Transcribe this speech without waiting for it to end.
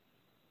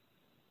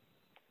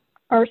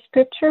Our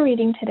scripture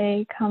reading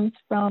today comes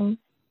from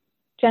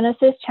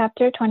Genesis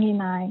chapter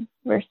 29,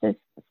 verses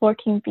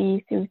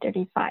 14b through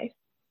 35.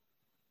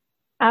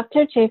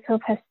 After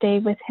Jacob had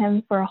stayed with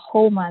him for a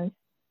whole month,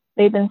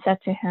 Laban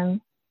said to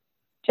him,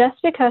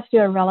 "Just because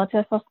you're a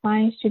relative of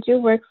mine, should you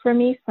work for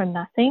me for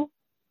nothing?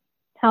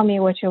 Tell me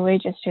what your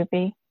wages should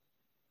be."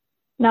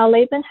 Now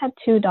Laban had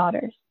 2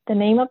 daughters. The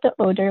name of the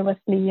older was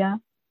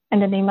Leah,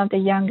 and the name of the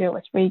younger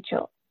was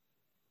Rachel.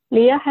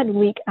 Leah had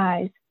weak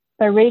eyes,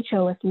 but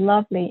Rachel was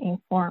lovely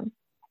in form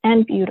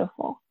and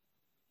beautiful.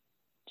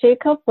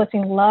 Jacob was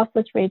in love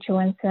with Rachel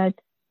and said,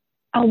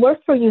 "I'll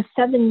work for you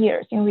 7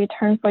 years in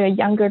return for your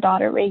younger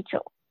daughter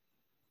Rachel."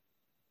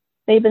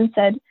 Laban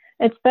said,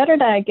 "It's better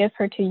that I give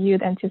her to you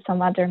than to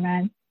some other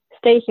man.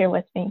 Stay here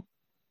with me."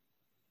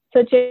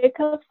 So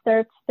Jacob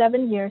served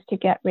 7 years to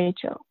get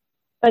Rachel,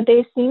 but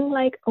they seemed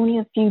like only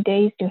a few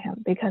days to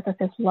him because of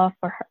his love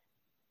for her.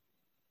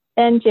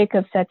 Then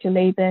Jacob said to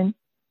Laban,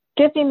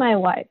 "Give me my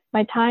wife.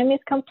 My time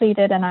is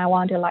completed and I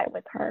want to lie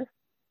with her."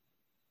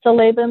 So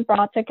Laban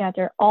brought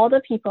together all the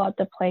people of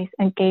the place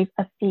and gave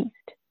a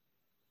feast.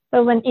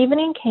 But when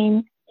evening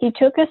came, he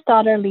took his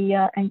daughter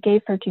Leah and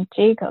gave her to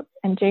Jacob,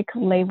 and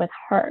Jacob lay with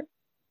her.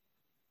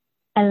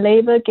 And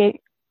Laban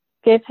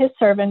gave his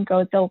servant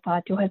girl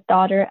Zilpah to his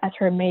daughter as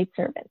her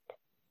maidservant.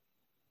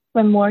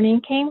 When morning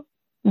came,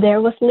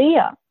 there was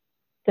Leah.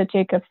 So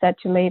Jacob said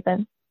to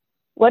Laban,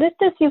 "What is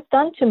this you've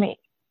done to me?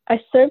 I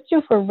served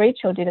you for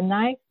Rachel, didn't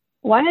I?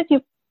 Why have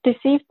you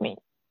deceived me?"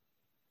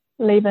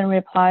 Laban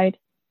replied,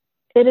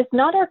 "It is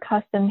not our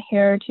custom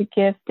here to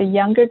give the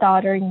younger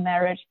daughter in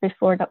marriage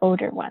before the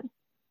older one.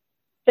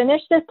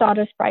 Finish this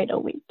daughter's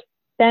bridal week,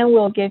 then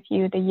we'll give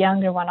you the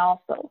younger one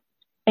also,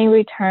 in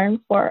return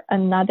for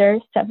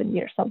another 7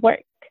 years of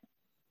work."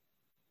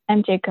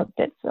 And Jacob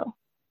did so.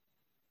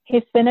 He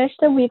finished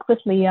the week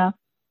with Leah,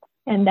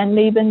 and then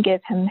Laban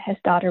gave him his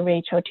daughter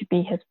Rachel to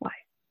be his wife.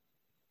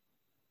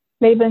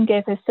 Laban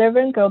gave his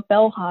servant girl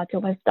Bilhah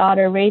to his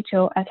daughter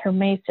Rachel as her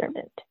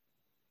maidservant.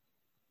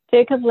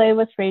 Jacob lay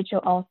with Rachel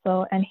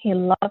also, and he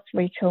loved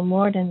Rachel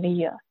more than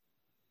Leah,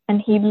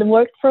 and he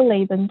worked for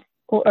Laban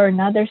for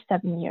another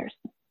 7 years.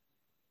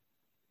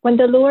 When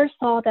the Lord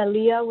saw that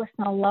Leah was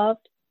not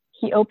loved,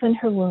 he opened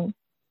her womb,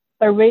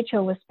 but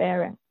Rachel was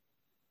barren.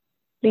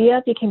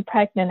 Leah became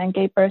pregnant and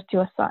gave birth to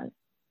a son.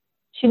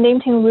 She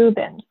named him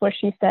Reuben, for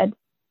she said,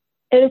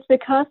 "It is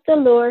because the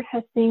Lord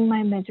has seen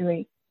my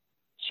misery.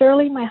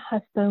 Surely my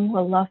husband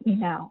will love me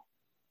now."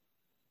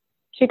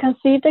 She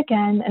conceived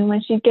again, and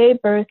when she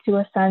gave birth to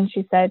a son,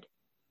 she said,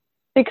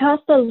 "Because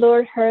the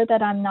Lord heard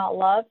that I'm not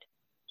loved,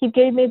 he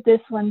gave me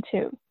this one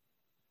too."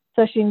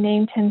 So she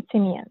named him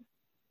Simeon.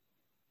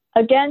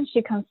 Again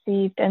she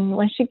conceived, and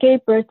when she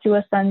gave birth to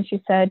a son,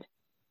 she said,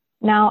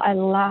 "Now at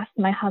last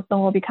my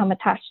husband will become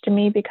attached to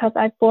me because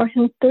I bore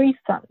him 3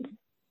 sons."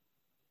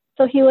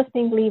 So he was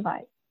named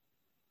Levi.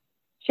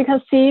 She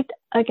conceived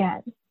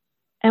again,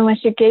 and when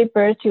she gave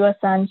birth to a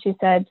son, she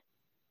said,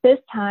 "This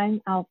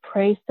time I'll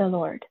praise the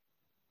Lord."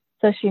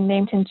 So she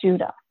named him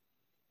Judah.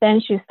 Then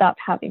she stopped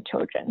having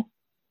children.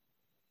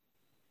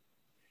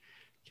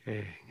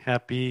 Okay,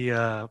 happy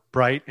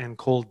bright and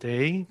cold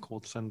day,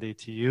 cold Sunday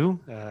to you.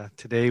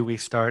 Today we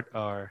start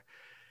our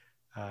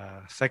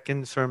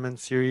second sermon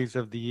series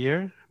of the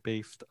year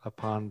based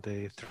upon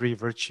the 3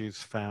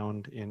 virtues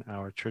found in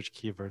our church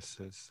key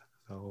verses.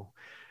 So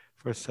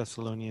 1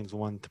 Thessalonians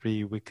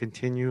 1:3, we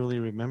continually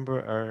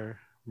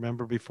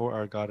remember before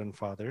our God and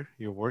Father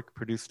your work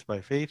produced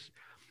by faith,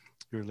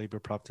 your labor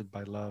prompted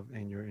by love,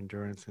 and your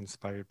endurance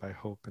inspired by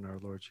hope in our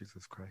Lord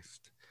Jesus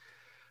Christ.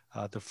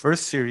 The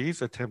first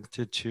series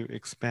attempted to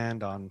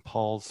expand on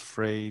Paul's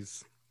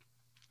phrase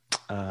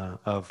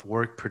of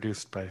work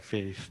produced by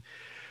faith.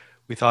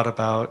 We thought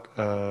about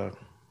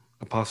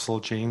Apostle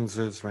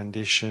James's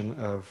rendition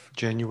of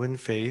genuine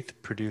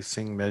faith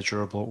producing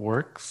measurable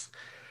works.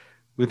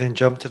 We then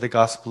jumped to the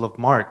Gospel of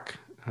Mark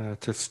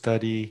to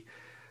study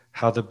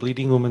how the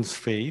bleeding woman's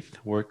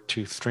faith worked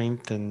to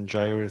strengthen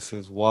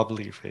Jairus'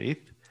 wobbly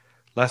faith.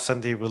 Last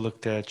Sunday, we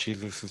looked at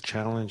Jesus'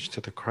 challenge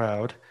to the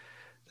crowd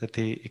that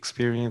they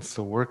experience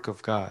the work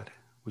of God,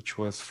 which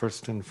was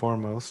first and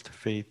foremost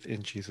faith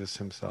in Jesus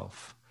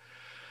himself.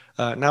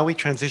 Now we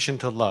transition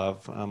to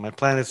love. My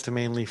plan is to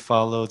mainly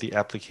follow the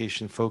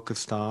application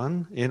focused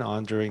on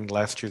during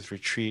last year's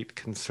retreat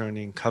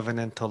concerning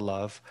covenantal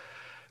love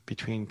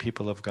between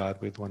people of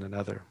God with one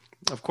another.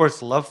 Of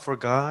course, love for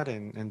God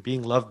and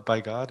being loved by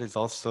God is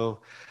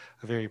also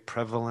a very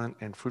prevalent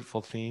and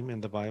fruitful theme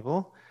in the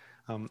Bible.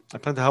 I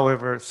plan to,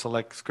 however,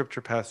 select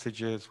scripture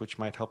passages which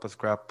might help us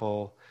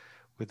grapple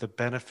with the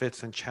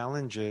benefits and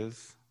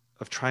challenges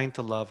of trying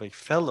to love a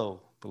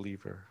fellow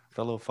believer,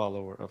 fellow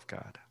follower of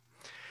God.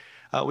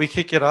 We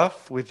kick it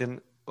off with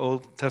an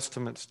Old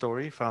Testament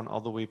story found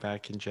all the way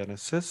back in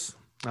Genesis.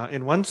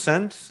 In one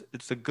sense,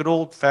 it's a good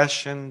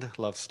old-fashioned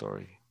love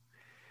story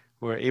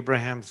where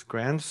Abraham's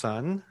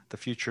grandson, the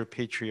future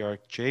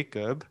patriarch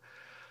Jacob,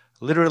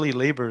 literally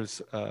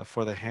labors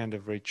for the hand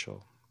of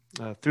Rachel.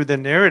 Through the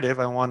narrative,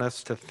 I want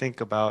us to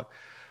think about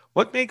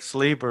what makes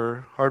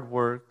labor, hard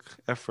work,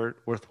 effort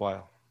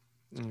worthwhile.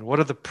 And what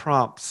are the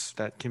prompts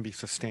that can be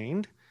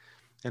sustained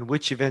and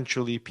which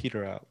eventually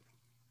peter out?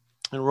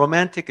 And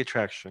romantic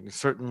attraction is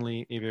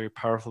certainly a very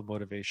powerful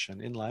motivation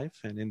in life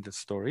and in this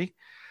story.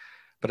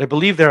 But I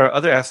believe there are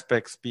other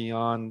aspects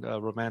beyond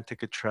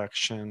romantic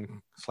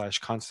attraction slash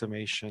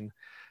consummation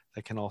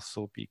that can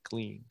also be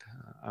gleaned.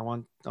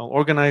 I'll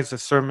organize the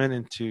sermon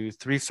into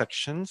three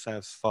sections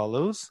as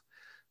follows.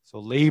 So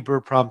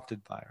labor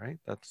prompted by, right?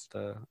 That's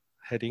the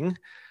heading.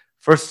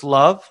 First,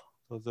 love.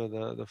 Those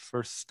are the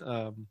first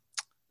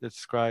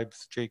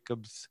describes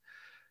Jacob's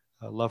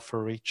love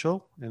for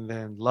Rachel, and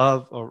then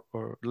love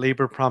or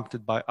labor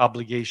prompted by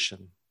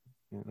obligation,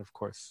 and of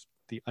course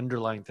the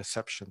underlying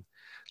deception,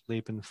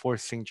 Laban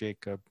forcing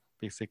Jacob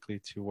basically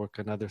to work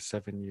another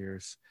 7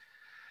 years,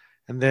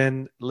 and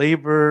then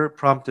labor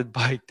prompted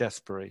by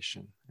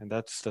desperation, and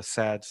that's the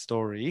sad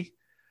story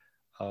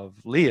of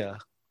Leah,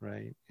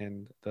 right,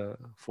 and the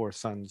four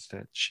sons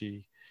that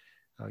she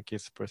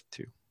gives birth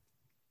to.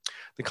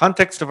 The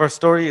context of our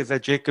story is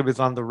that Jacob is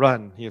on the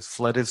run. He has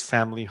fled his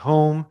family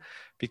home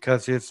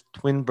because his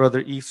twin brother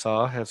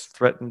Esau has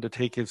threatened to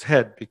take his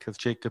head because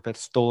Jacob had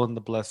stolen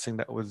the blessing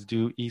that was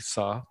due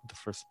Esau, the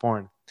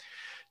firstborn.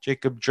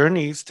 Jacob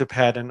journeys to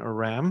Paddan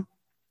Aram,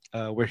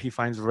 where he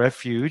finds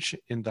refuge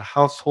in the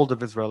household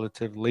of his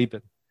relative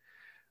Laban.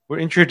 We're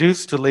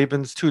introduced to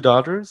Laban's two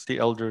daughters, the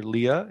elder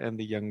Leah and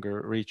the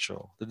younger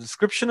Rachel. The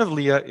description of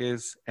Leah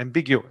is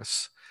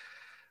ambiguous.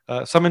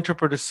 Some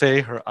interpreters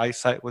say her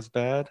eyesight was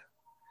bad,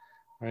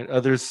 right?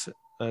 Others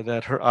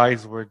that her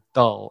eyes were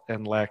dull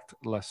and lacked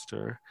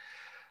luster.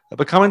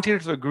 But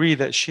commentators agree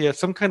that she had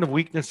some kind of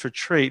weakness or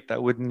trait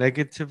that would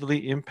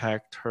negatively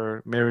impact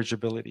her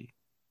marriageability.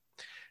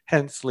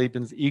 Hence,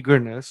 Laban's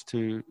eagerness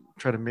to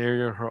try to marry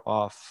her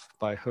off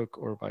by hook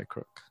or by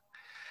crook.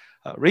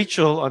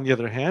 Rachel, on the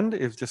other hand,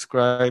 is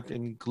described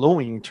in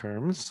glowing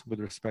terms with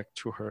respect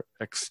to her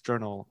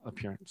external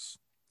appearance.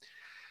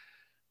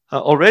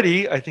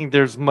 Already, I think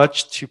there's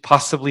much to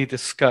possibly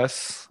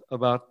discuss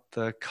about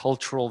the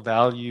cultural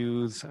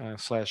values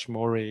slash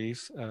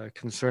mores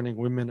concerning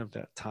women of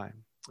that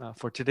time.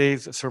 For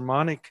today's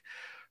sermonic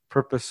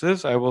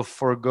purposes, I will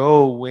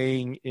forego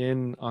weighing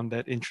in on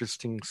that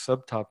interesting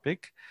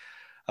subtopic,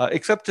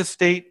 except to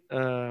state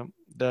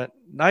that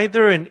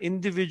neither an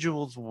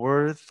individual's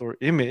worth or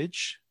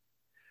image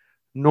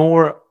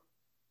nor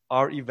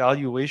our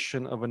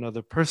evaluation of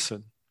another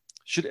person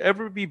should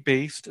ever be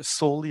based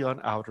solely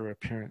on outer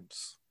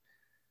appearance.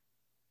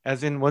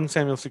 As in 1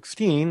 Samuel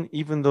 16,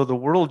 even though the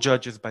world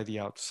judges by the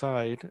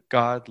outside,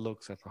 God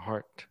looks at the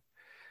heart.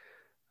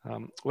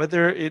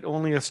 Whether it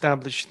only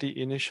established the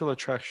initial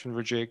attraction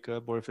for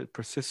Jacob or if it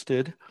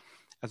persisted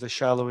as a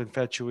shallow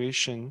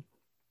infatuation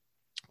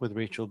with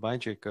Rachel by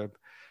Jacob,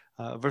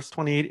 verse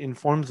 28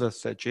 informs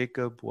us that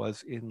Jacob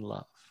was in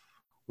love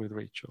with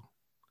Rachel.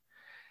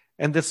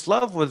 And this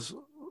love was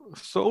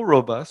so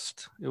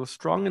robust, it was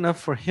strong enough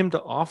for him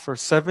to offer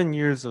 7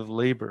 years of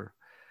labor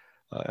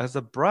as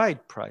a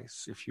bride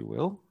price, if you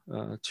will,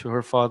 to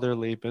her father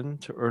Laban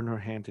to earn her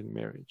hand in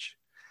marriage.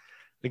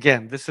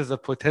 Again, this is a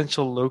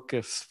potential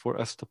locus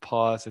for us to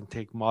pause and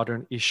take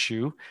modern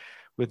issue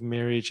with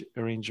marriage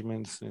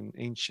arrangements in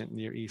ancient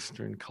Near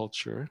Eastern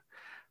culture.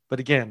 But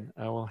again,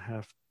 I will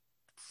have,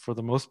 for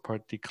the most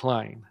part,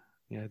 decline.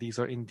 Yeah, these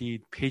are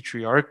indeed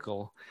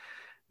patriarchal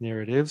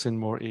narratives in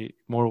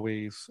more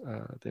ways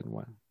than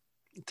one.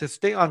 To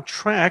stay on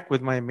track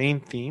with my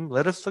main theme,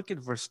 let us look at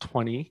verse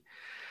 20,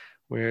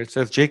 where it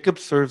says, Jacob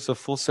serves a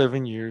full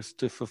 7 years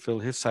to fulfill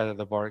his side of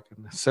the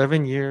bargain.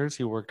 7 years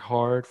he worked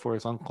hard for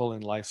his uncle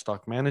in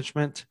livestock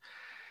management,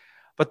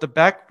 but the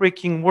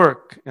backbreaking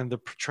work and the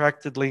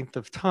protracted length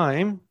of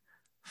time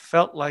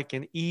felt like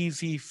an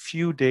easy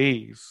few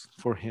days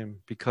for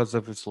him because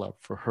of his love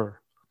for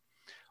her.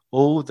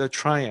 Oh, the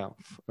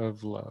triumph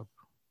of love.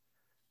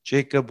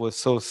 Jacob was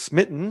so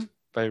smitten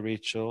by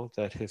Rachel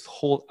that his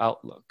whole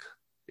outlook,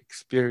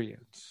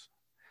 experience,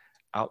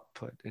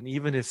 output, and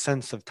even his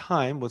sense of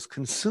time was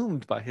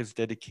consumed by his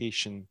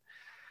dedication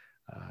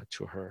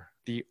to her.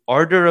 The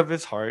ardor of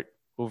his heart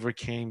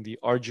overcame the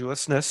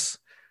arduousness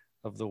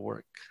of the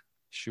work.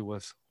 She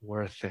was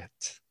worth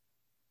it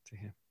to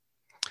him.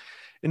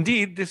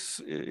 Indeed, this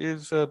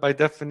is by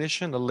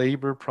definition a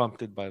labor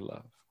prompted by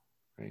love,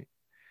 right?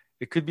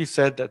 It could be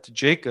said that to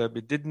Jacob,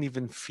 it didn't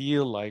even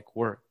feel like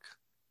work,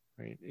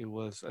 right? It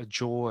was a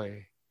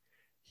joy.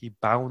 He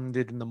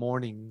bounded in the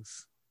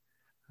mornings.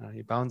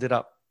 He bounded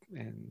up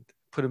and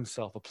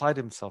applied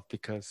himself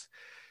because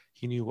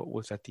he knew what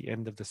was at the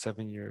end of the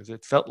 7 years.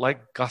 It felt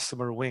like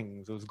gossamer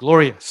wings. It was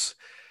glorious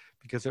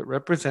because it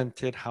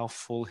represented how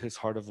full his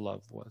heart of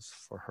love was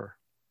for her.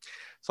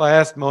 So I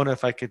asked Mona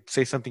if I could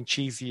say something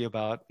cheesy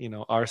about,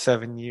 our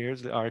 7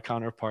 years, our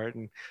counterpart,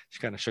 and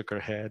she kind of shook her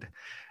head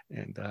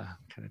and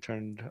kind of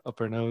turned up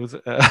her nose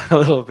a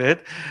little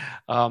bit.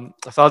 So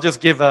I'll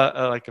just give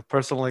a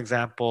personal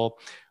example.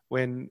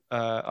 When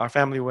our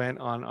family went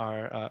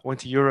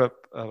to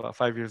Europe about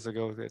 5 years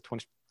ago, the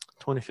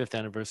 25th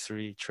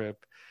anniversary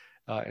trip,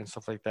 and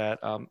stuff like that.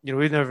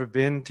 We've never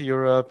been to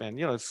Europe, and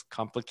it's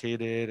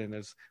complicated, and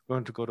there's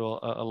going to go to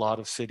a lot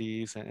of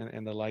cities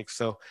and the like.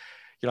 So,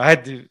 I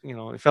had to,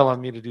 it fell on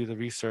me to do the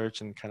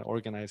research and kind of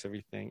organize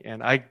everything.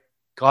 And I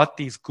got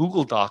these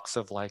Google Docs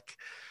of like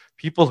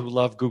people who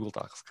love Google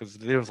Docs, because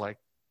there's like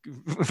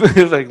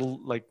there's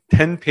like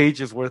 10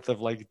 pages worth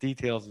of like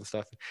details and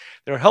stuff.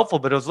 They're helpful,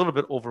 but it was a little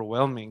bit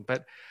overwhelming.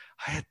 But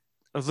I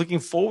was looking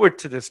forward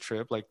to this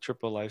trip, like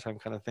trip of a lifetime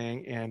kind of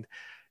thing, and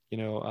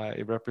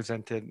it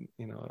represented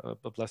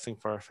a blessing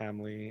for our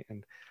family,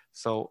 and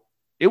so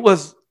it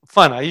was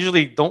fun. I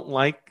usually don't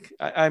like.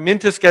 I'm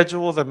into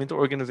schedules, I'm into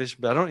organization,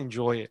 but I don't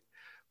enjoy it.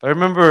 But I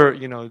remember,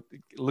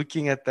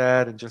 looking at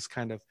that and just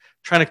kind of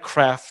trying to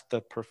craft the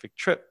perfect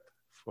trip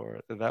for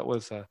it. That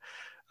was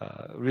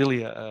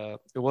really it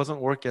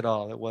wasn't work at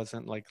all. It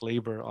wasn't like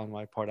labor on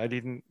my part. I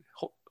didn't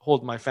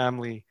hold my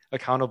family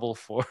accountable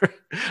for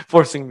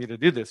forcing me to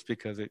do this,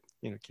 because it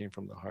came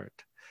from the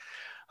heart.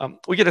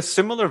 We get a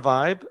similar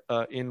vibe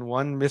in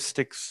one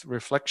mystic's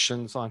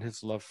reflections on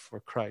his love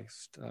for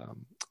Christ.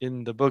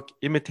 In the book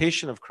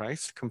Imitation of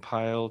Christ,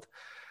 compiled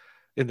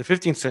in the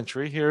 15th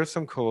century, here are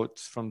some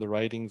quotes from the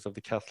writings of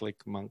the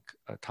Catholic monk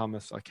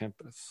Thomas à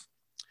Kempis.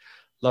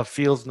 Love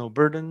feels no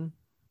burden,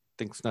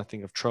 thinks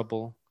nothing of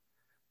trouble,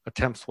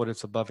 attempts what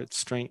is above its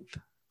strength,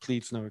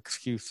 pleads no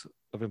excuse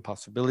of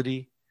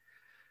impossibility,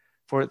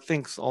 for it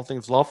thinks all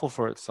things lawful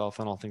for itself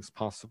and all things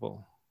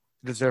possible.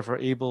 It is therefore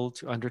able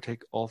to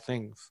undertake all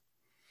things,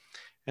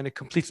 and it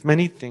completes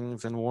many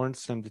things and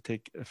warrants them to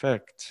take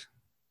effect,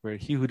 where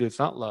he who does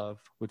not love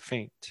would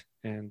faint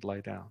and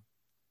lie down.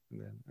 And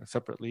then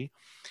separately,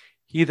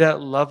 he that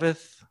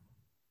loveth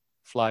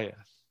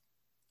flieth,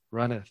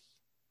 runneth,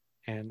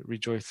 and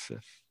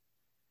rejoiceth.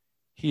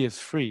 He is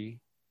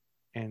free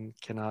and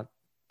cannot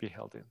be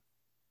held in.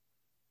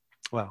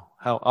 Wow,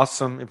 how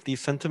awesome if these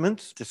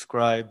sentiments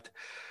described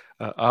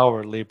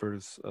our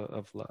labors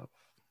of love.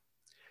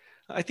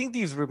 I think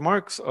these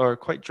remarks are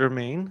quite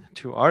germane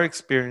to our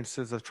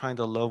experiences of trying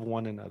to love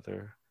one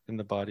another in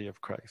the body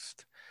of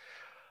Christ.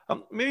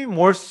 Maybe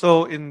more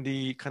so in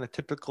the kind of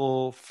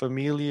typical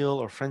familial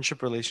or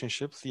friendship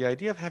relationships, the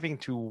idea of having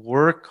to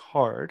work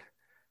hard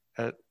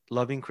at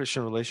loving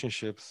Christian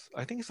relationships,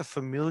 I think it's a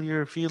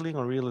familiar feeling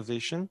or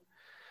realization.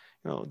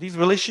 These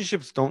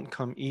relationships don't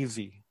come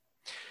easy.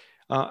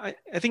 I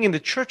think in the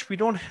church, we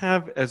don't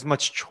have as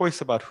much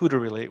choice about who to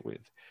relate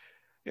with.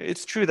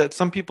 It's true that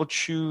some people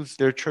choose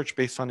their church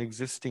based on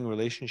existing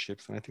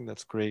relationships, and I think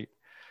that's great.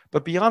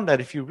 But beyond that,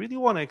 if you really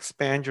want to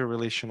expand your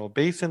relational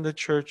base in the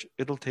church,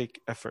 it'll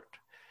take effort.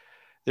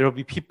 There will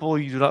be people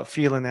you do not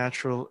feel a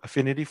natural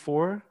affinity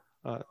for.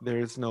 There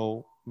is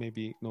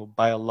maybe no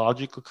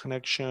biological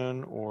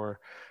connection or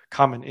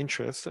common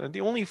interest. The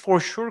only for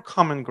sure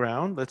common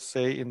ground, let's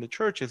say, in the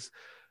church is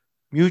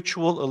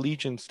mutual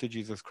allegiance to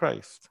Jesus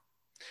Christ.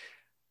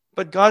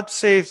 But God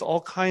saves all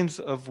kinds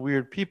of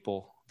weird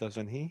people,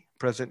 doesn't he?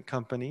 Present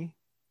company,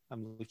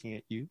 I'm looking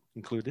at you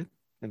included,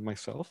 and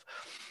myself.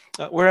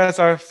 Whereas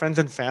our friends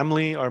and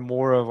family are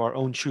more of our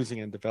own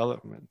choosing and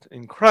development.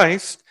 In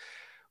Christ,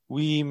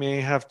 we may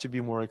have to be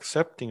more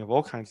accepting of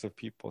all kinds of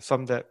people,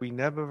 some that we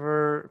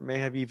never may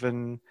have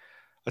even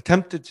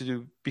attempted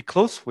to be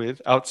close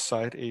with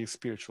outside a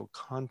spiritual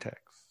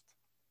context.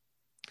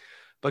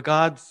 But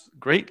God's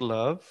great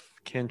love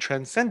can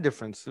transcend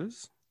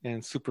differences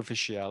and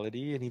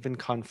superficiality and even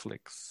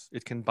conflicts.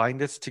 It can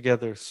bind us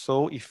together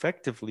so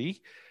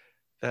effectively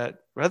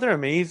that rather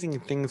amazing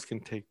things can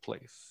take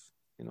place.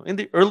 In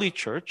the early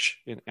church,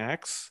 in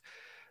Acts,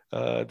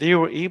 they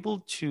were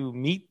able to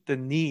meet the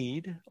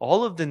need,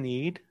 all of the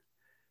need,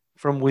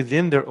 from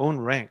within their own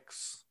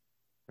ranks.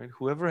 Right?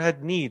 Whoever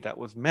had need, that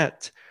was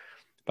met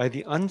by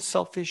the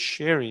unselfish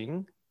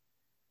sharing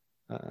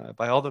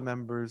by all the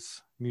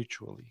members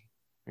mutually.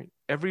 Right?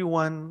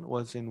 Everyone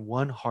was in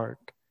one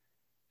heart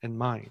and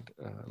mind,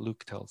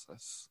 Luke tells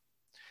us.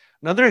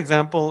 Another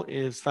example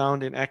is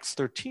found in Acts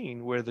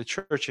 13, where the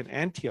church in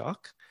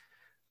Antioch,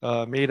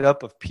 made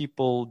up of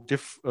people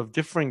of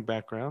differing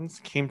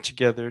backgrounds, came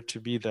together to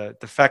be the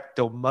de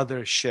facto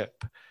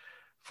mothership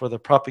for the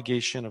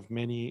propagation of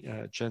many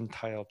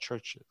Gentile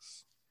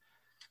churches.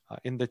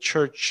 In the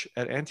church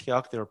at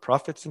Antioch, there were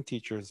prophets and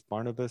teachers: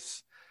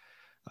 Barnabas,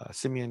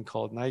 Simeon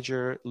called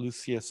Niger,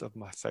 Lucius of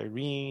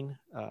Cyrene,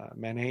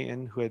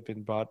 Manaen, who had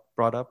been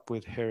brought up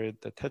with Herod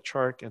the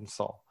Tetrarch, and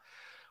Saul.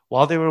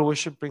 While they were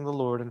worshiping the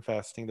Lord and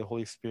fasting, the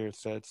Holy Spirit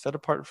said, "Set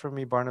apart for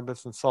me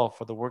Barnabas and Saul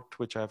for the work to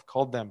which I have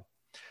called them."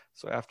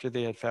 So after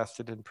they had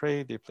fasted and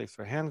prayed, they placed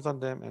their hands on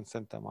them and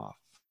sent them off.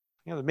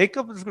 The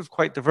makeup was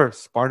quite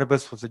diverse.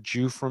 Barnabas was a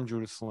Jew from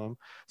Jerusalem.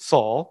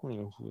 Saul,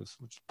 who was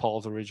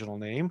Paul's original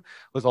name,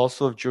 was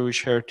also of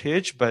Jewish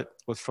heritage, but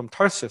was from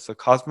Tarsus, a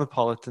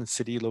cosmopolitan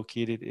city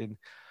located in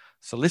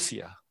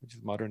Cilicia, which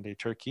is modern-day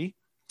Turkey.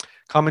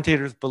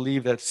 Commentators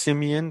believe that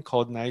Simeon,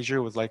 called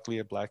Niger, was likely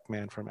a black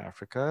man from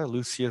Africa.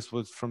 Lucius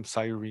was from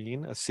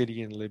Cyrene, a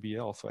city in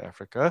Libya, also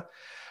Africa.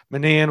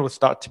 Manaen was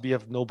thought to be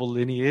of noble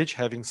lineage,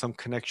 having some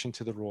connection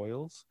to the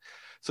royals.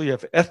 So you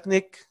have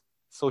ethnic,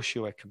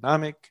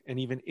 socioeconomic, and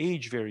even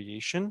age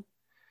variation.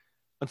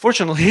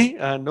 Unfortunately,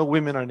 no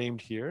women are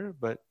named here,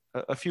 but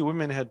a few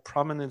women had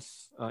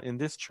prominence in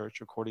this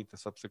church according to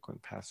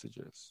subsequent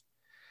passages.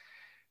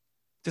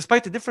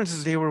 Despite the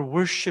differences, they were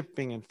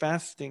worshiping and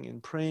fasting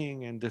and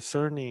praying and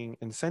discerning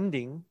and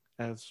sending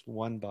as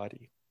one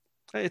body.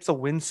 It's a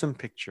winsome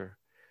picture.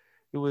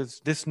 It was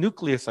this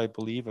nucleus, I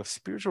believe, of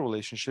spiritual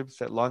relationships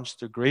that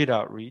launched the great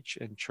outreach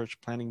and church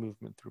planning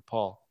movement through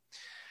Paul.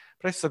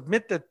 But I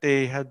submit that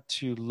they had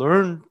to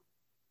learn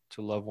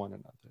to love one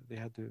another. They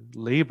had to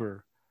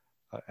labor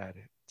at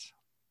it.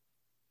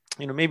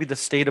 Maybe the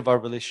state of our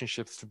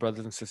relationships to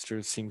brothers and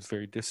sisters seems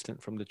very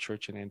distant from the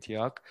church in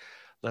Antioch,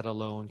 let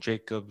alone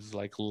Jacob's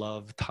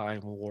love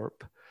time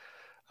warp.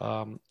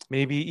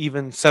 Maybe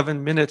even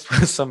 7 minutes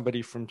with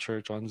somebody from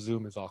church on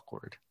Zoom is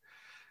awkward,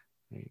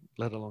 right?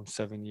 Let alone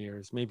 7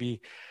 years.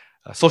 Maybe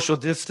social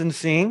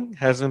distancing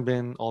hasn't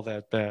been all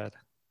that bad.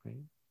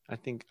 Right? I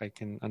think I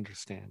can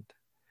understand.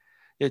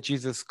 Yet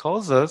Jesus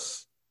calls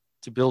us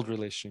to build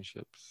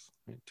relationships,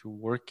 right? To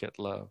work at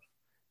love,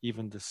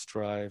 even to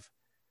strive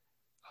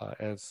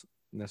as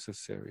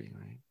necessary.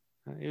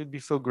 Right? It would be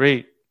so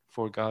great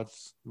for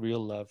God's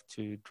real love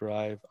to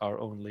drive our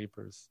own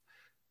labors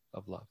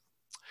of love.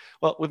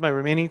 Well, with my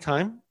remaining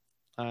time,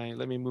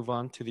 let me move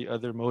on to the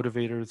other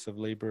motivators of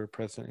labor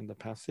present in the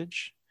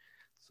passage.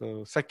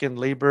 So, second,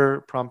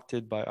 labor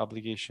prompted by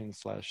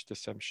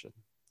obligation/deception.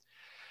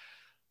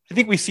 I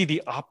think we see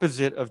the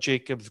opposite of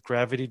Jacob's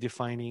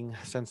gravity-defining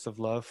sense of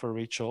love for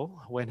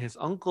Rachel when his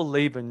uncle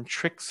Laban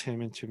tricks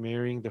him into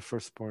marrying the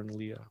firstborn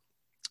Leah.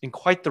 In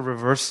quite the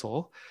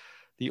reversal,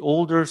 the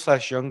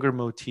older/younger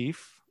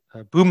motif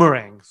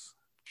boomerangs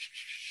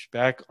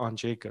back on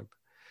Jacob,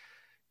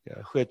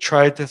 who had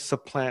tried to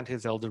supplant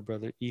his elder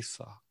brother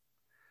Esau.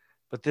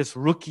 But this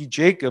rookie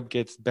Jacob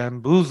gets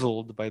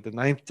bamboozled by the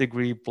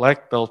 9th-degree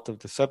black belt of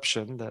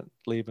deception that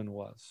Laban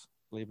was.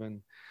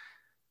 Laban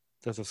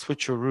does a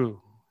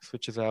switcheroo,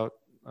 switches out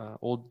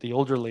the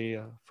older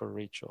Leah for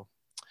Rachel.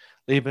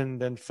 Laban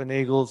then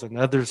finagles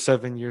another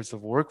 7 years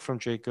of work from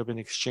Jacob in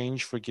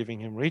exchange for giving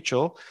him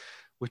Rachel,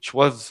 which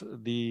was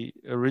the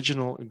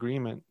original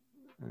agreement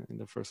in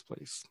the first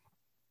place.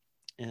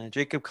 And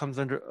Jacob comes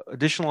under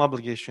additional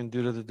obligation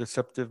due to the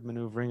deceptive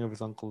maneuvering of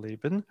his uncle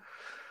Laban,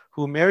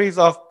 who marries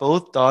off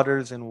both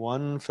daughters in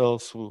one fell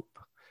swoop,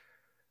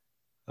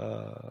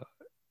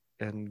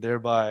 and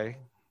thereby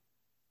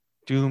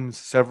dooms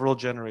several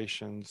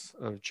generations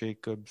of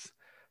Jacob's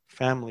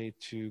family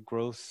to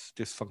gross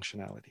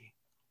dysfunctionality.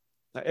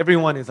 Now,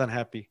 everyone is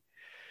unhappy.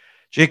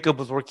 Jacob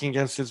was working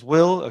against his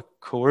will, a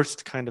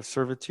coerced kind of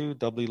servitude,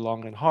 doubly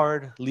long and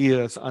hard.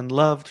 Leah is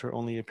unloved, her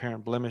only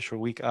apparent blemish were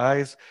weak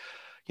eyes.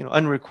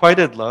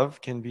 Unrequited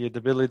love can be a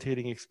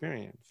debilitating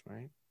experience,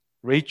 right?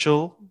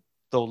 Rachel,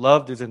 though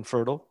loved, is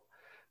infertile.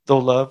 Though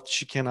loved,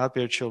 she cannot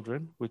bear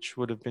children, which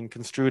would have been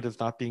construed as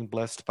not being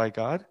blessed by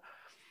God.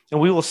 And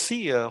we will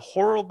see a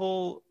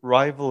horrible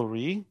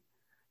rivalry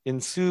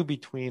ensue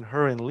between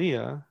her and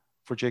Leah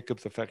for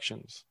Jacob's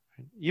affections.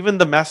 Even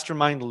the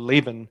mastermind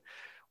Laban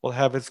will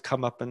have his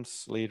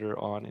comeuppance later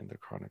on in the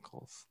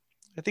Chronicles.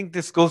 I think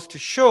this goes to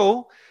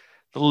show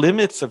the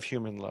limits of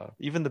human love,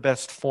 even the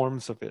best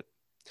forms of it.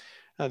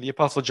 The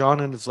Apostle John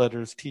in his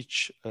letters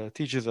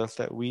teaches us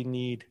that we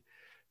need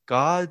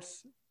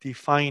God's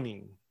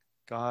defining,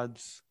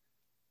 God's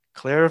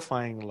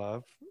clarifying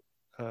love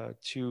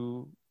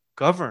to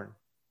govern,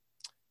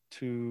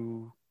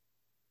 to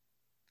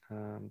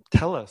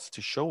tell us,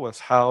 to show us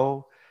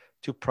how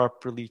to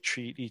properly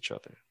treat each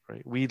other.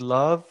 Right? We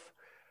love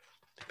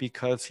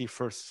because he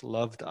first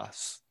loved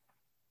us.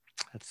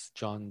 That's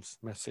John's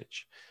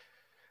message.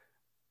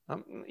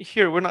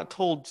 Here, we're not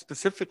told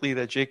specifically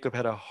that Jacob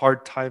had a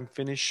hard time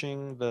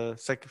finishing the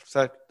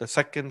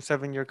second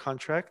 7-year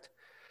contract,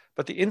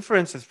 but the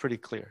inference is pretty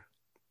clear.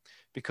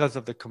 Because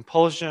of the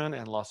compulsion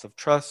and loss of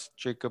trust,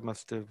 Jacob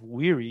must have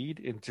wearied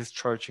in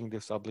discharging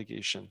this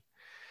obligation.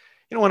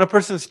 When a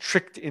person is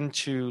tricked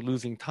into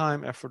losing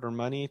time, effort, or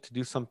money to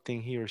do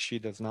something he or she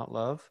does not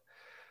love,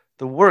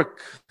 the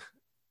work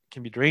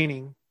can be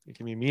draining, it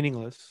can be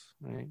meaningless,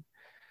 right?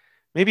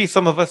 Maybe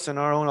some of us in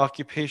our own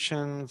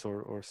occupations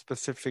or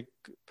specific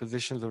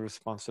positions of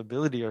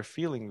responsibility are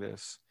feeling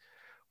this.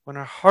 When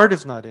our heart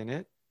is not in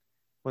it,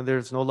 when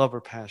there's no love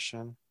or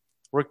passion,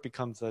 work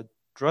becomes a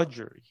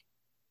drudgery.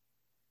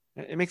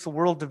 It makes a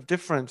world of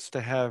difference to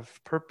have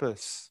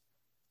purpose,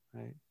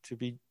 right? To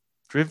be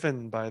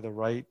driven by the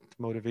right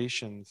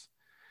motivations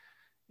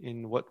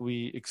in what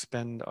we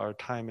expend our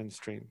time and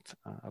strength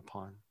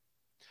upon.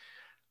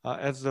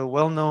 As the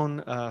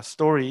well-known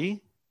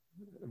story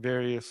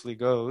variously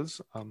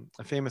goes,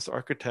 a famous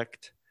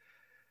architect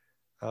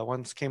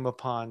once came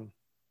upon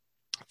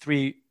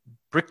 3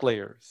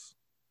 bricklayers,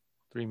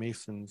 3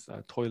 masons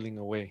toiling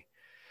away.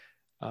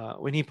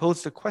 When he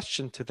posed a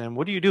question to them,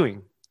 "What are you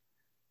doing?"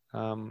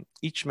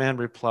 Each man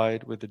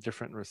replied with a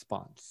different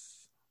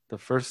response. The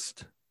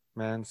first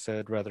man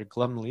said rather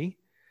glumly,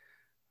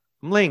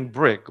 "I'm laying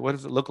brick. What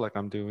does it look like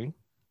I'm doing?"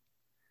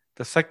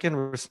 The second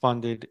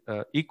responded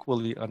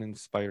equally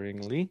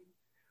uninspiringly,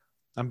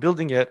 "I'm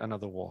building yet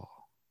another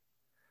wall."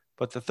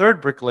 But the third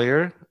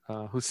bricklayer,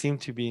 who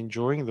seemed to be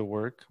enjoying the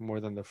work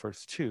more than the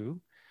first two,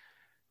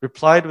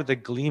 replied with a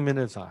gleam in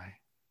his eye,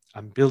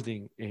 "I'm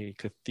building a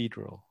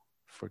cathedral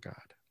for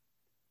God."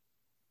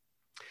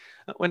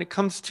 When it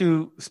comes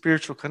to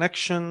spiritual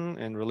connection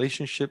and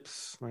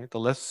relationships, right,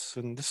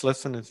 this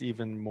lesson is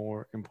even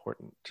more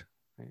important.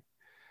 Right?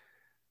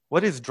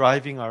 What is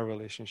driving our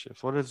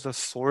relationships? What is the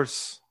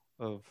source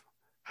of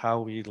how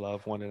we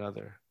love one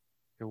another?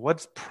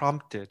 What's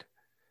prompting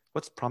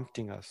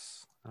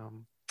us?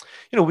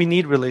 We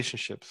need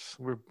relationships.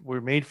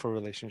 We're made for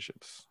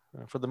relationships.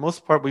 For the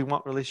most part, we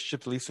want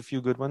relationships, at least a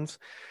few good ones.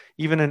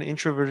 Even an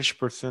introverted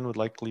person would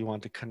likely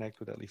want to connect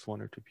with at least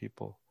one or two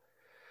people.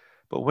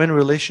 But when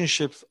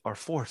relationships are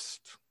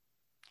forced,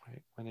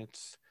 right, when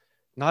it's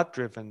not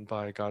driven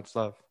by God's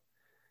love,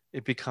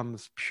 it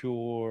becomes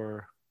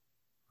pure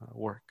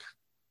work,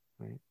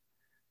 right?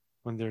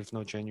 When there's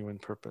no genuine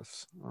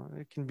purpose.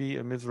 It can be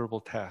a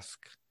miserable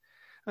task.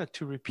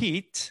 To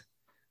repeat,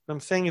 what I'm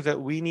saying is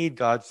that we need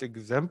God's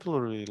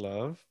exemplary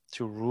love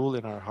to rule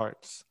in our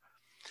hearts.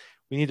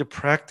 We need to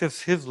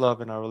practice His love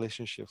in our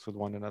relationships with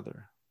one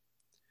another.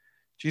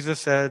 Jesus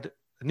said,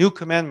 "A new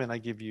commandment I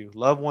give you,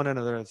 love one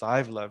another as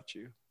I've loved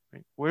you."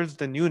 Right? Where's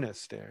the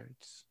newness there?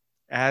 It's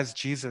as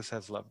Jesus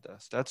has loved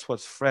us. That's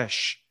what's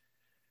fresh.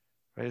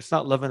 Right? It's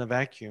not love in a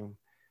vacuum.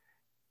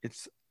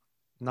 It's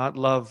not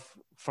love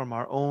from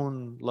our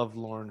own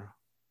lovelorn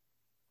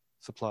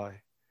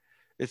supply.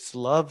 It's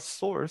love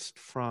sourced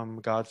from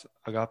God's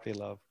agape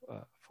love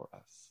for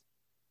us.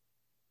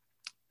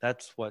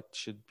 That's what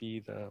should be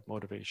the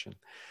motivation,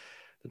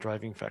 the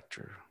driving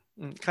factor.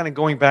 Kind of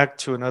going back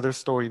to another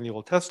story in the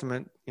Old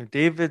Testament,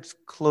 David's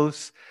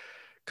close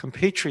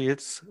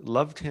compatriots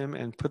loved him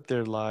and put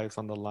their lives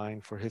on the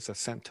line for his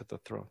ascent to the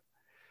throne.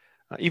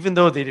 Even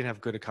though they didn't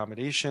have good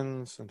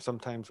accommodations and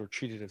sometimes were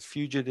treated as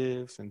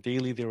fugitives and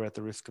daily they were at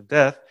the risk of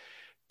death,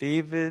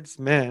 David's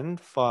men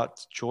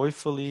fought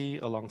joyfully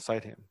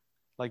alongside him.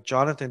 Like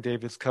Jonathan,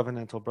 David's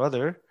covenantal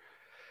brother,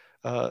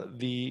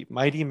 the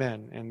mighty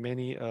men and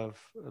many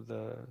of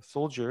the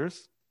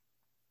soldiers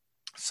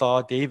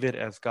saw David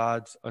as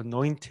God's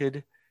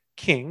anointed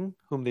king,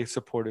 whom they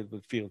supported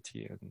with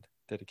fealty and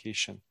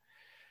dedication.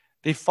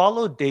 They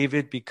followed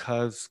David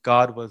because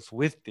God was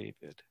with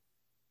David.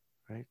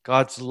 Right?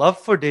 God's love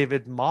for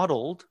David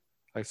modeled,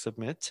 I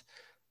submit,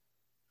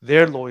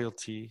 their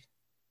loyalty,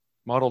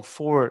 modeled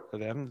for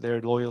them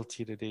their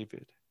loyalty to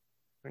David.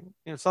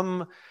 Right?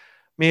 Some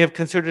may have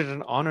considered it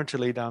an honor to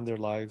lay down their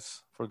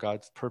lives for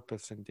God's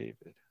purpose in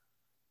David.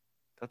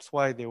 That's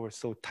why they were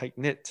so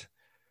tight-knit.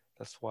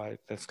 That's why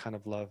this kind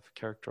of love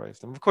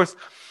characterized them. Of course,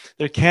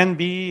 there can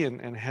be and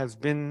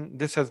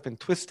this has been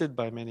twisted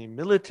by many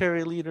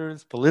military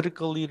leaders,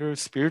 political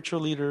leaders,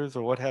 spiritual leaders,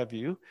 or what have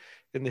you,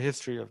 in the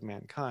history of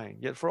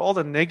mankind. Yet for all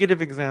the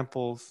negative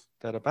examples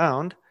that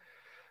abound,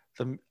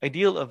 the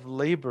ideal of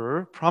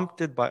labor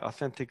prompted by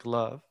authentic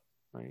love,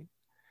 right,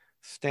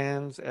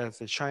 stands as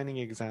a shining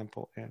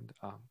example and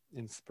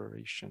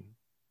inspiration.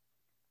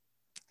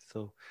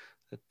 So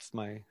that's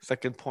my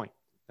second point,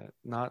 that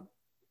not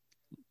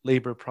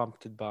labor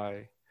prompted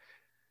by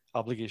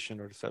obligation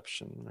or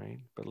deception, right?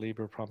 But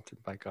labor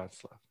prompted by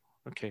God's love.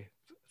 Okay.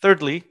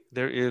 Thirdly,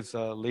 there is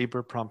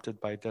labor prompted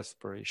by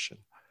desperation.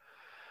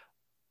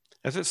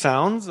 As it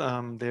sounds,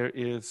 there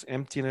is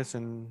emptiness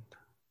and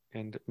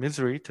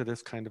misery to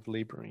this kind of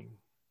laboring.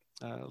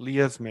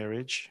 Leah's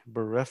marriage,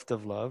 bereft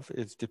of love,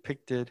 is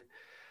depicted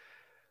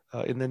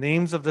in the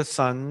names of the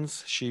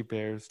sons she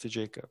bears to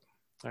Jacob.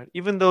 Right?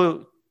 Even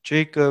though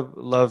Jacob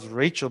loves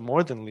Rachel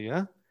more than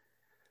Leah,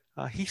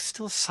 he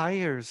still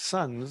sires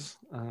sons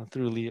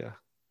through Leah.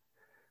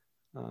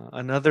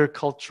 Another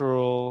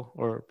cultural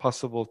or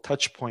possible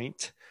touch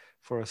point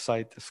for a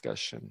side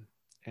discussion.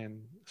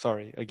 And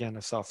again,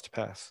 a soft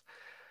pass.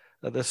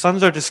 The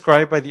sons are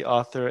described by the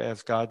author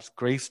as God's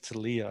grace to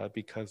Leah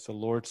because the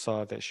Lord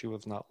saw that she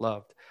was not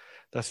loved.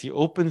 Thus, he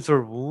opens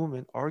her womb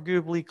and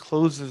arguably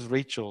closes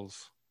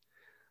Rachel's.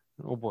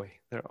 Oh boy,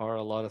 there are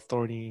a lot of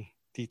thorny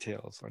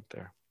details, aren't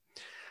there?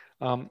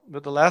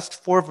 But the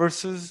last 4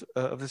 verses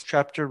of this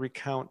chapter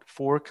recount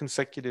 4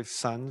 consecutive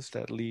sons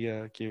that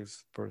Leah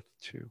gives birth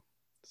to.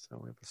 So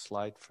we have a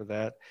slide for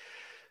that.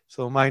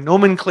 So my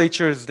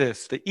nomenclature is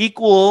this. The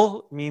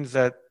equal means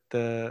that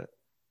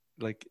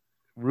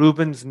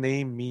Reuben's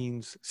name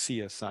means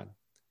see a son.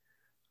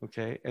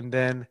 Okay, and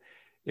then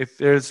if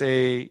there's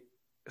a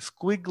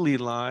squiggly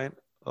line,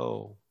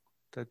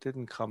 that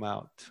didn't come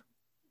out.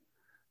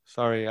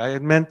 Sorry, I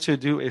had meant to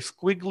do a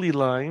squiggly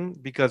line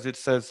because it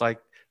says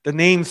the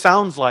name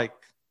sounds like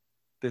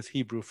this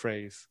Hebrew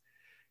phrase.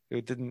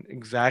 It didn't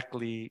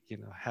exactly,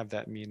 have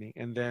that meaning.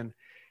 And then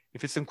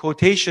if it's in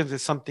quotations,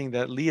 it's something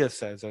that Leah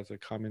says as a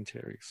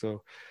commentary.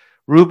 So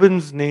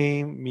Reuben's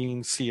name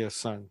means see a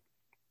son,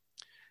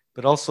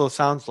 but also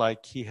sounds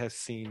like he has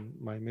seen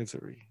my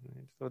misery.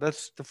 Right? So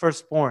that's the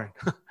firstborn.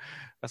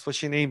 That's what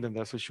she named him.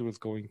 That's what she was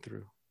going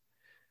through.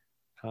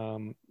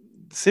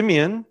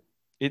 Simeon,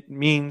 it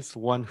means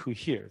one who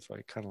hears,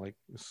 right? Kind of like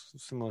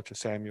similar to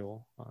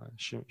Samuel,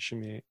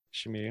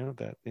 Shemaiah,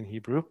 that in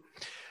Hebrew.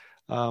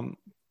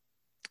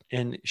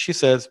 And she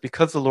says,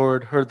 because the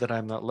Lord heard that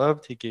I'm not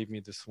loved, he gave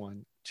me this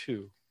one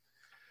too.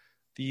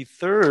 The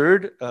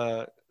third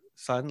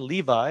son,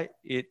 Levi,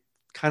 it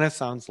kind of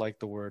sounds like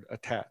the word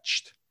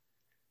attached.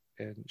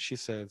 And she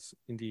says,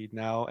 indeed,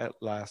 now at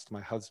last my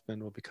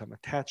husband will become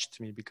attached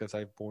to me because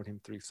I've borne him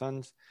 3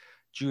 sons.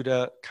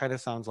 Judah kind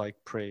of sounds like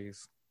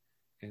praise.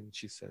 And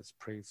she says,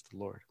 praise the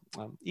Lord.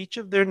 Each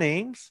of their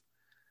names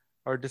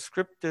are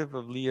descriptive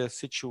of Leah's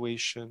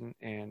situation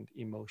and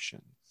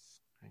emotions.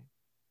 Right?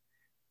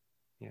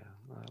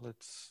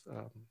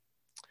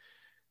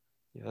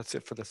 That's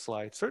it for the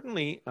slide.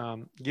 Certainly,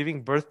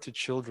 giving birth to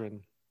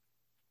children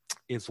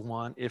is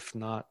one, if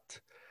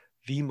not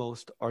the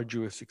most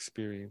arduous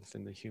experience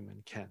in the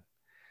human ken.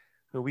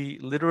 We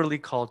literally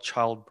call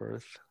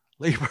childbirth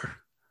labor,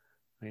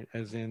 right?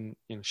 As in,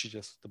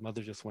 the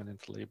mother just went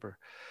into labor.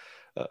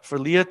 For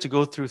Leah to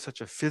go through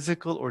such a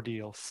physical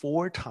ordeal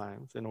 4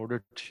 times in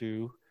order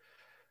to,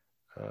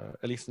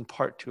 at least in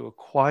part, to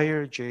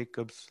acquire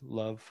Jacob's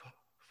love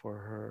for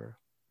her,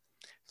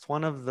 it's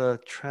one of the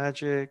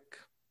tragic,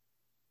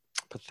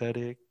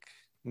 pathetic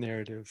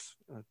narratives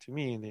to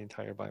me in the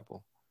entire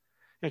Bible.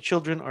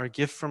 Children are a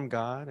gift from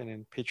God, and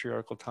in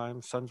patriarchal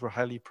times, sons were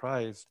highly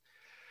prized.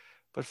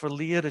 But for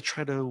Leah to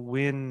try to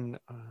win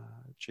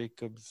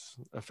Jacob's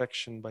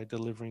affection by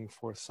delivering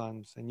 4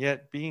 sons, and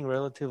yet being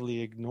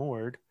relatively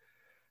ignored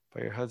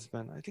by her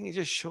husband, I think it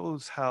just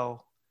shows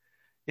how,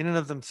 in and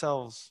of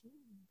themselves,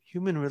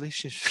 human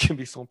relationships can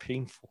be so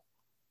painful.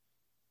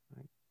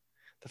 Right?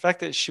 The fact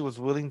that she was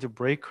willing to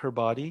break her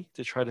body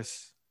to try to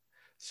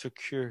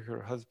secure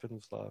her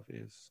husband's love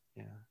is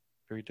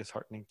very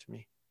disheartening to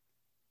me.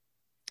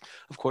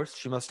 Of course,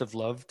 she must have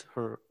loved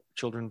her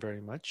children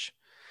very much,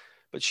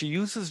 but she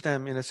uses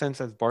them in a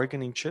sense as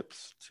bargaining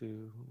chips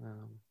to,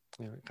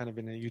 kind of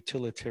in a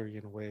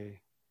utilitarian way,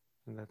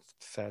 and that's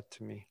sad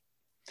to me.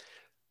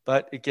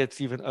 But it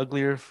gets even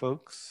uglier,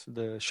 folks.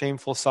 The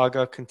shameful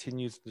saga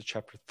continues to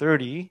chapter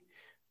 30,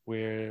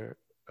 where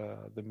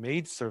the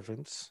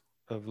maidservants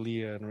of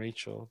Leah and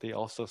Rachel, they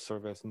also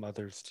serve as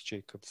mothers to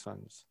Jacob's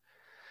sons.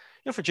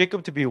 For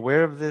Jacob to be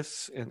aware of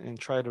this and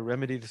try to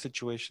remedy the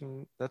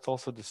situation, that's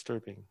also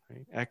disturbing,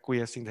 right?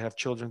 Acquiescing to have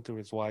children through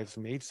his wife's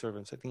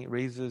maidservants, I think it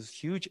raises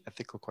huge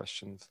ethical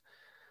questions.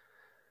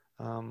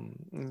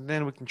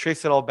 Then we can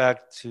trace it all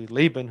back to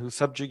Laban, who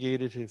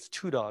subjugated his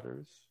 2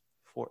 daughters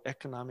for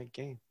economic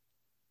gain.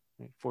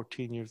 Right?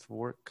 14 years of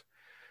work,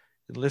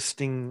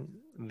 enlisting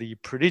the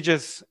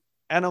prodigious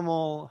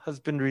animal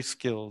husbandry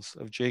skills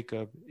of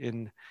Jacob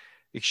in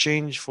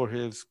exchange for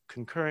his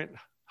concurrent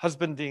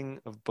husbanding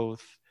of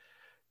both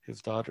his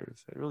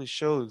daughters. It really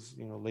shows,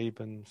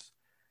 Laban's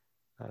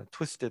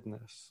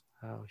twistedness,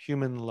 how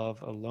human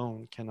love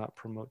alone cannot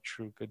promote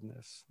true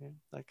goodness.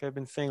 Like I've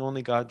been saying,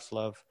 only God's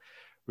love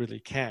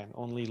really can.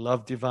 Only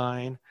love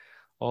divine,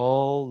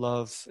 all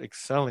loves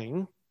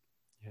excelling,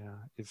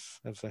 is,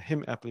 as a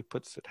hymn aptly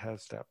puts it,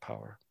 has that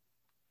power.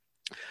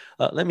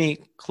 Let me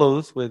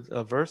close with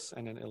a verse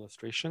and an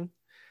illustration.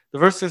 The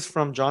verse is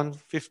from John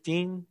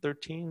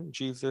 15:13,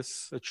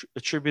 Jesus,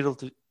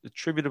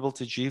 attributable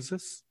to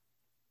Jesus.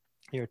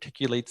 He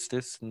articulates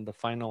this in the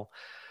final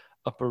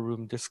upper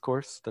room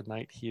discourse, the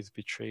night he is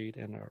betrayed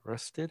and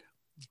arrested.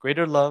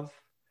 Greater love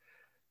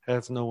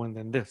has no one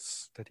than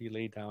this, that he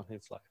laid down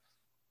his life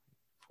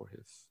for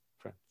his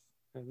friends.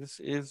 And this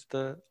is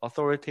the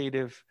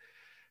authoritative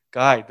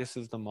guide. This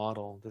is the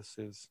model. This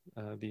is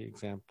the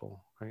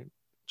example, right?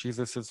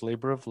 Jesus'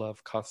 labor of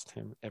love cost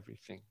him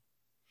everything.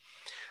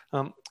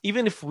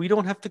 Even if we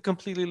don't have to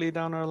completely lay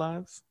down our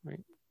lives,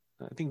 right?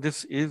 I think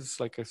this is,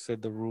 like I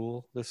said, the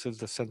rule. This is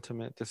the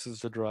sentiment. This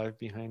is the drive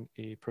behind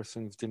a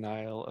person's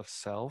denial of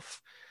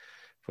self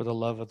for the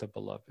love of the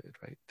beloved,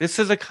 right? This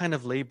is a kind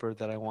of labor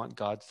that I want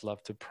God's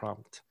love to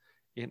prompt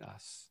in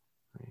us,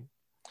 right?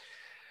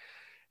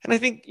 And I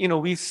think,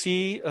 we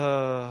see,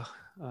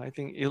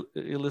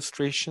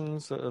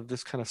 illustrations of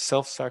this kind of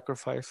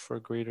self-sacrifice for a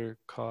greater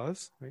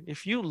cause, right?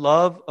 If you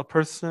love a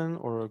person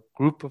or a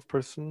group of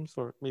persons,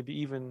 or maybe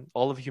even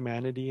all of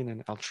humanity in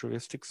an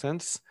altruistic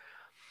sense,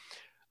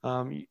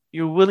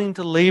 you're willing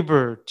to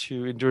labor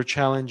to endure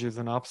challenges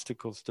and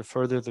obstacles to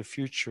further the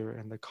future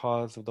and the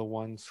cause of the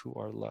ones who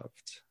are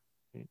loved.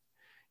 Right?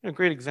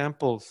 Great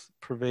examples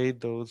pervade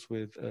those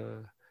with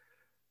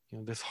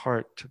this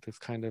heart, this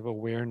kind of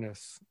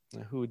awareness,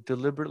 who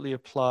deliberately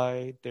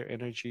apply their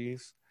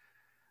energies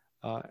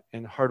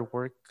and hard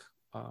work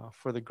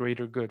for the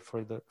greater good,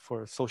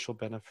 for social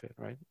benefit,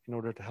 right? In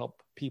order to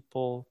help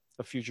people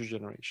of future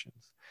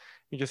generations.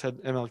 You just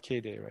had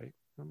MLK Day, right?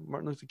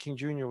 Martin Luther King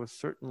Jr. was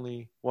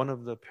certainly one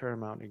of the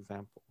paramount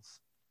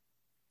examples.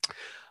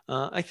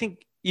 I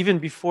think even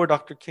before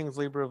Dr. King's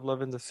labor of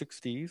love in the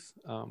 60s,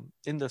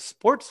 in the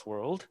sports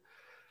world,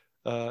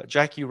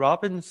 Jackie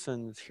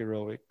Robinson's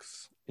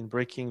heroics in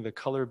breaking the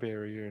color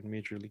barrier in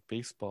Major League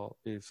Baseball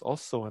is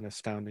also an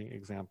astounding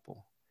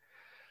example.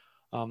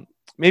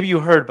 Maybe you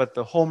heard, but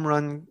the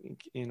former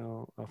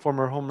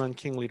home run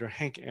king leader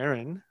Hank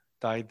Aaron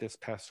died this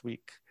past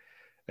week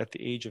at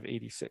the age of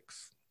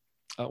 86.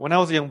 When I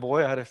was a young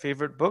boy, I had a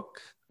favorite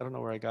book. I don't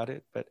know where I got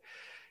it, but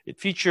It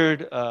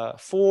featured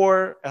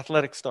 4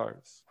 athletic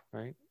stars,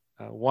 right?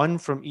 One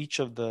from each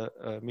of the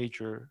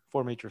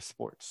 4 major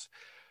sports.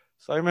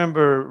 So I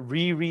remember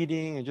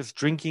rereading and just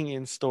drinking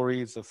in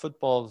stories of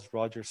football's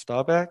Roger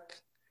Staubach,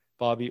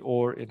 Bobby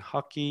Orr in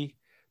hockey,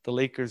 the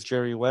Lakers'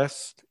 Jerry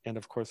West, and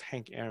of course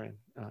Hank Aaron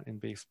in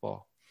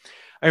baseball.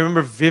 I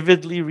remember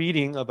vividly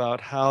reading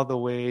about how the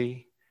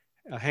way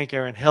Hank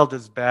Aaron held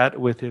his bat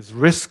with his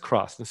wrist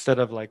crossed instead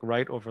of like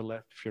right over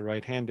left if you're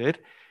right-handed.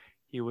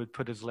 He would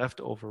put his left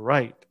over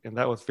right, and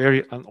that was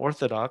very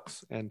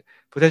unorthodox and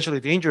potentially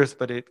dangerous,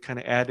 but it kind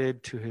of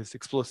added to his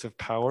explosive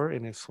power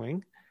in his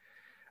swing.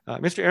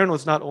 Mr. Aaron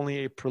was not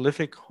only a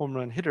prolific home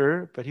run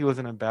hitter, but he was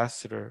an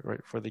ambassador, right,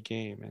 for the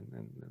game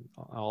and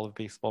all of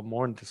baseball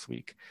mourned this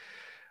week.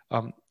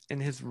 And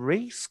his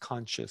race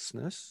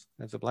consciousness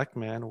as a black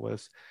man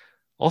was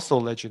also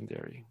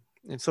legendary.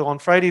 And so on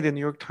Friday, the New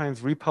York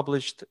Times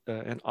republished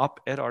an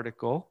op-ed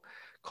article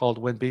called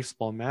When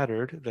Baseball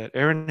Mattered that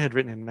Aaron had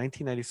written in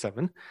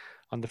 1997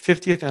 on the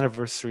 50th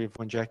anniversary of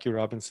when Jackie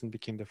Robinson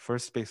became the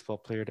first baseball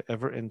player to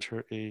ever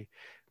enter a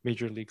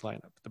major league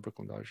lineup, the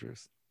Brooklyn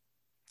Dodgers.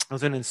 It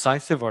was an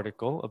incisive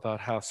article about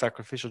how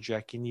sacrificial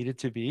Jackie needed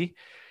to be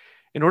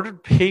in order to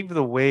pave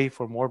the way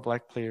for more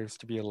black players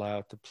to be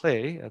allowed to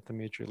play at the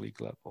major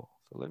league level.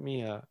 So let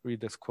me read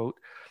this quote.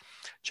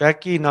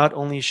 Jackie not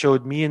only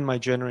showed me and my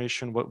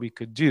generation what we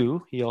could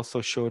do, he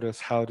also showed us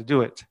how to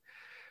do it.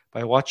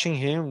 By watching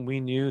him, we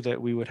knew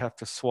that we would have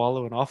to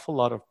swallow an awful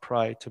lot of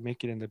pride to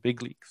make it in the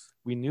big leagues.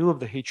 We knew of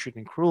the hatred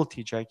and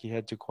cruelty Jackie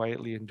had to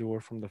quietly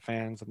endure from the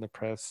fans and the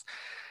press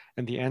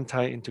and the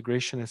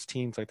anti-integrationist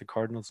teams like the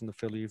Cardinals and the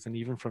Phillies, and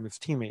even from his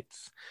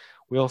teammates.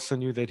 We also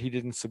knew that he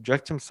didn't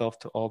subject himself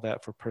to all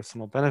that for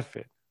personal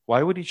benefit.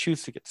 Why would he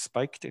choose to get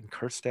spiked and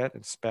cursed at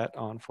and spat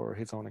on for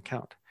his own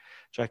account?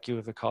 Jackie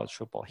was a college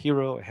football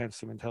hero, a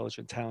handsome,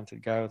 intelligent,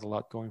 talented guy with a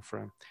lot going for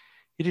him.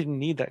 He didn't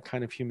need that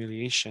kind of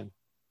humiliation.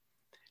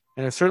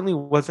 And it certainly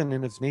wasn't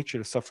in his nature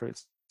to suffer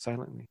it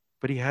silently.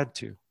 But he had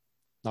to.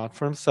 Not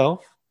for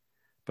himself,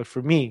 but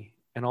for me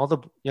and all the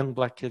young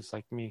black kids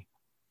like me.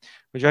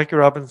 When Jackie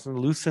Robinson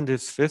loosened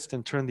his fist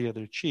and turned the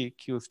other cheek,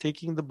 he was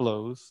taking the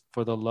blows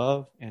for the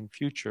love and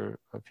future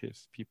of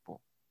his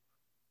people.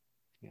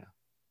 Yeah.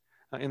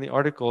 In the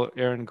article,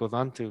 Aaron goes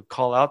on to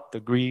call out the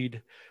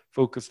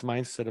greed-focused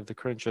mindset of the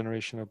current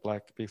generation of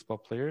black baseball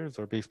players,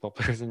 or baseball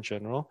players in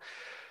general,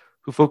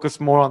 who focus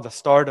more on the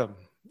stardom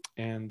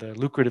and the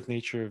lucrative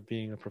nature of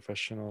being a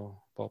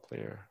professional ball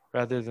player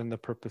rather than the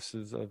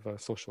purposes of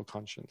social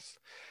conscience.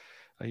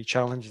 He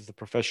challenges the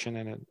profession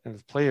and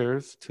its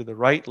players to the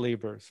right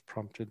labors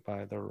prompted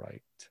by the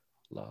right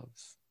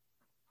loves.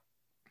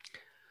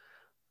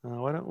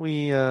 Why don't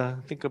we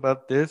think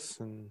about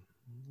this and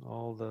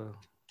all the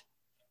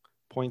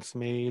points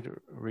made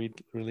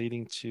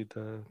relating to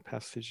the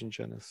passage in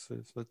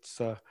Genesis. Let's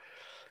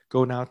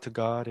go now to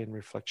God in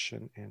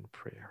reflection and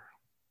prayer.